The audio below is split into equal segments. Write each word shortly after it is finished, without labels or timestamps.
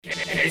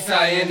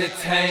QAISAR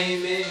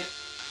Entertainment.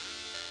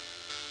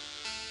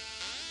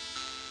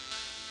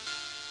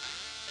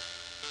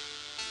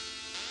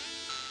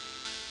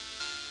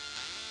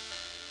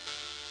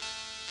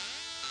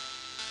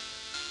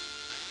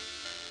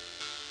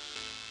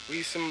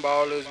 We some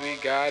ballers, we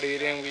got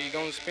it and we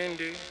gon' spend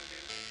it.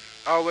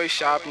 Always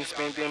shopping,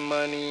 spending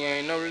money,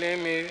 ain't no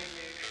limit.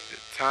 The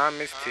time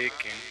is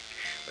ticking,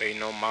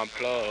 waiting on my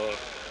plug.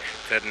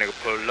 Tell the nigga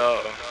pull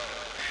up,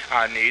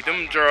 I need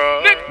them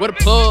drugs. Where the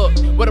plug?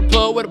 Where the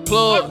plug? Where the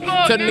plug?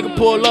 Tell the nigga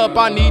pull up,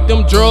 I need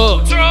them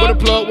drugs. Where the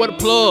plug? Where the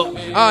plug?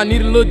 I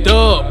need a little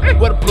dub.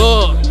 Where the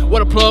plug?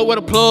 Where the plug? Where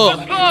the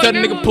plug? Tell the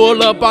nigga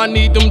pull up, I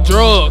need them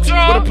drugs.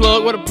 Where the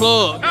plug? Where the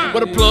plug?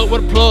 Where the plug?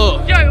 Where the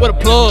plug? Where the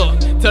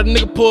plug? Tell the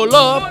nigga pull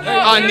up,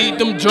 I need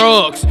them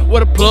drugs. Where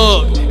the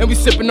plug? And we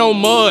sippin' on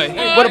mud.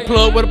 Where the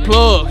plug? Where the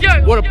plug?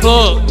 Where the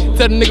plug?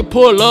 Tell the nigga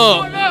pull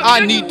up, I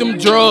need them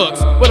drugs.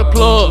 Where the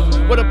plug?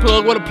 Where the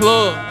plug? Where the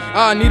plug?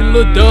 I need a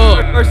little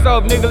dub. First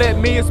off, nigga, let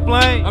me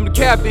explain. I'm the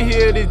captain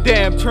here of this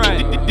damn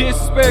train.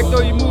 Disrespect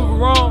or you moving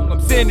wrong, I'm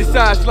sending this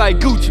shots like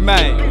Gucci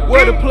Mane.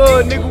 Where the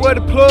plug, nigga, where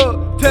the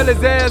plug? Tell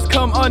his ass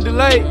come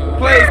underlay.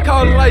 Plays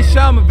calling like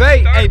Shaman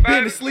Vay. Ain't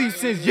been to sleep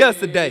since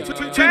yesterday.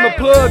 Treat my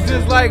plug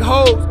just like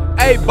hoes.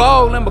 A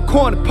ball in my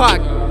corner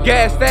pocket.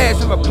 Gas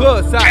stash in my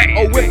plug socket.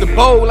 Or whip the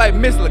bowl like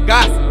Miss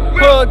Lagossi.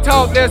 Plug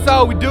talk, that's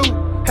all we do.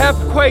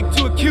 Half a quake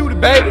to a cutie,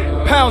 baby.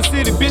 Pound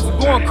City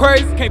bitches going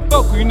crazy. Can't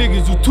fuck with you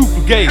niggas, you too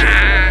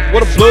fugazi.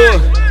 What a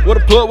plug, what a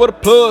plug, what a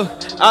plug.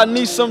 I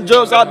need some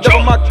drugs, I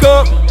double my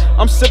cup.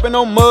 I'm sipping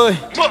on mud.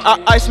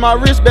 I ice my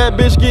wrist, bad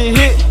bitch get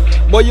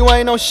hit. Boy, you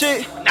ain't no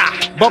shit.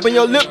 Bumping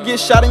your lip, get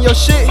shot in your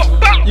shit.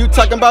 You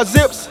talking about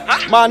zips?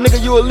 My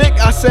nigga, you a lick,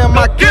 I say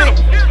my kick.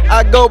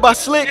 I go by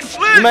slick.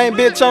 Main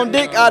bitch on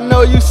dick, I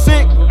know you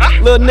sick.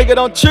 Little nigga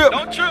don't trip.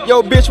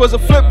 Yo bitch was a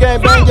flip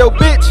game, bang yo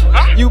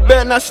bitch. You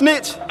better not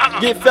snitch.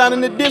 Get found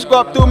in the ditch, go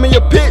up through me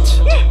a pitch.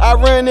 I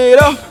ran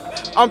it up.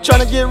 I'm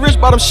tryna get rich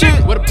by them shit.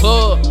 Where the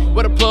plug?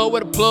 Where the plug?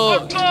 Where the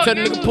plug? Tell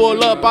the nigga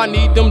pull up, I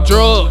need them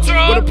drugs.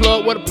 Where the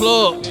plug? Where the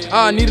plug?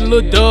 I need a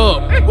little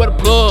dub. Where the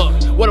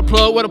plug? Where the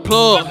plug? Where the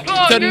plug?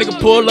 Tell the nigga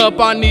pull up,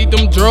 I need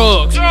them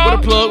drugs. Where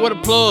the plug? Where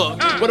the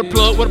plug? Where the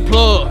plug? Where the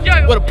plug?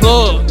 Where the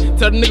plug?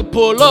 Tell the nigga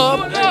pull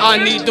up, I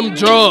need them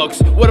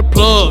drugs. Where the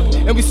plug?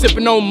 And we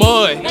sippin' on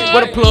mud.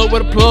 Where the plug?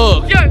 Where the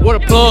plug? Where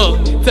the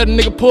plug? Tell the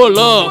nigga pull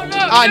up,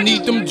 I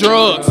need them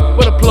drugs.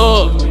 Where the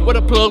plug? Where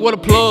the plug? Where the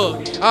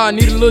plug? I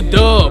need a little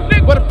dub.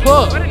 Where the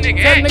plug? Tell the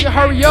nigga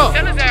hurry up.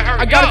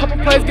 I got a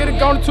couple plays, get it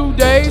gone in 2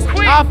 days.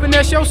 I'll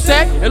finesse your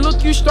sack and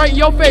look you straight in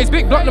your face.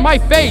 Big blunt to my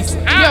face.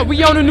 Yeah,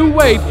 we on a new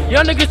wave.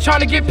 Young niggas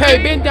tryna get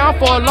paid. Been down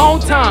for a long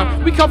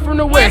time. We come from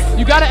the west.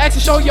 You gotta act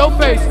and show your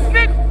face.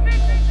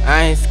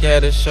 I ain't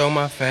scared to show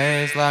my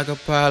face like a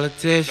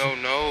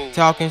politician. No.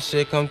 Talking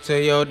shit, come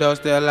to your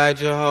doorstep like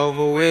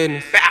Jehovah's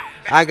Witness.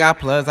 I got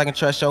plugs, I can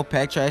trust your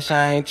pack trash,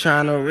 I ain't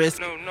tryna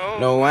risk it.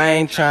 No, I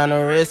ain't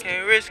tryna risk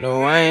it.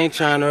 No, I ain't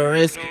tryna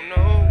risk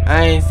it.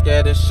 I ain't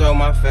scared to show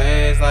my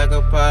face like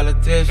a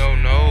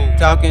politician.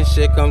 Talking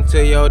shit, come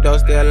to your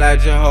doorstep like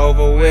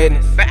Jehovah's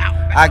Witness.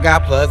 I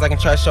got plugs, I can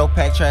trust your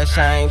pack trash,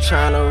 I ain't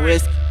tryna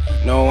risk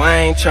it. No, I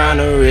ain't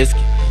tryna risk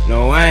it.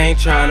 No, I ain't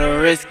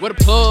tryna risk it. Where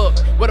the plug?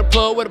 Where the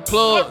plug? Where the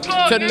plug?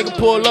 Tell the nigga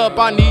pull up,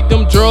 I need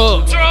them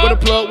drugs. Where the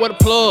plug? Where the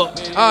plug?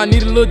 I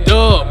need a little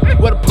dub.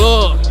 Where the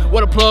plug?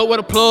 Where the plug? Where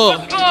the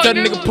plug? Tell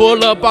the nigga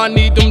pull up, I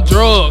need them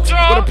drugs.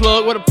 Where the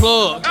plug? Where the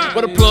plug?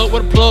 Where the plug?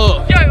 Where the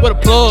plug? Where the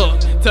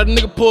plug? Tell the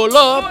nigga pull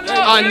up,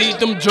 I need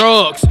them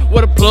drugs.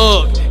 Where the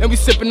plug? And we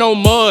sippin' on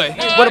mud.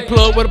 Where the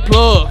plug? Where the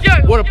plug?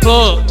 Where the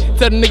plug?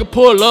 Tell the nigga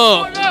pull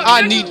up,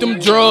 I need them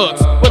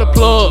drugs. Where the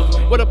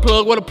plug? Where the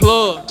plug? Where the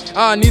plug?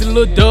 I need a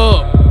little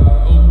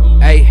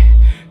dub. Hey,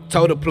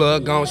 told the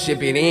plug gon'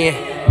 ship it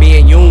in. Me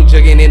and Yoon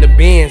jugging in the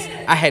bins.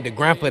 I had the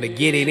grandpa to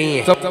get it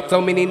in.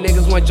 So many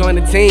niggas want to join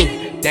the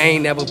team. They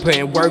ain't never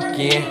putting work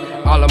in.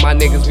 All of my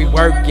niggas we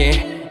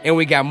working. And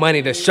we got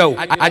money to show.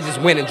 I just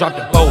went and dropped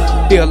the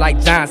boat. Feel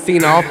like John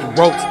Cena off the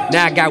ropes.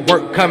 Now I got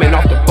work coming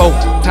off the boat.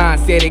 Time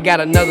said it got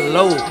another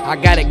load. I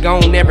got it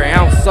gone every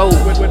ounce sold.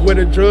 With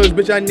the drugs,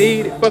 bitch, I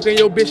need it. Fucking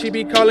your bitch, she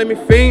be calling me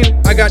fiend.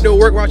 I got the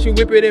work, watch you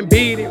whip it and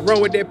beat it.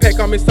 Run with that pack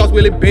on me, sauce,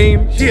 will it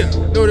beam? Yeah,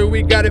 know that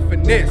we got it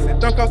finesse.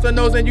 It don't cost a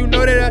nose and you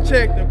know that I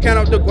checked them. Count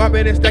out the guap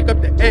and then stack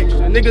up the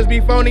extra. Niggas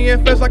be phony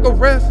and flex like a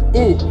rest.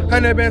 Ooh,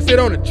 100 band sit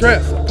on the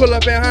dress. Pull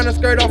up behind the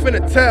skirt off in the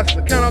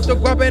Tesla. Count out the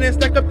guap and then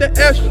stack up the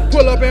extra.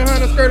 Pull up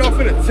behind the skirt off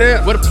in the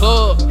Tesla. Where the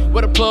plug?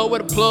 Where the plug? Where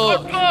the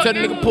plug? Tell the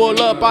nigga pull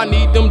up, I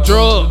need them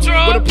drugs.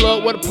 Where the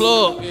plug? Where the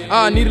plug?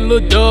 I need a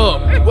little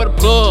dub. Where the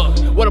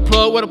plug? Where the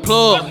plug? Where the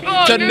plug?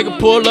 Tell the nigga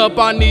pull up,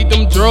 I need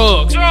them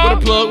drugs. Where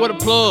the plug? Where the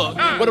plug?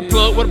 Where the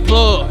plug? Where the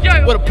plug?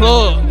 Where the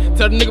plug?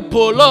 Tell the nigga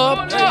pull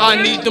up,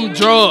 I need them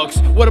drugs.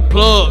 Where the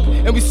plug?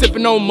 And we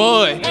sippin' on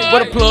mud.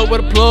 Where the plug?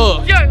 Where the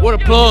plug? Where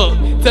the plug?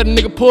 Tell the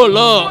nigga pull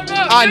up,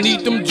 I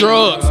need them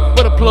drugs.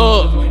 Where the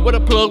plug? Where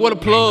the plug? Where the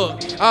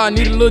plug? I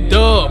need a little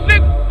dub.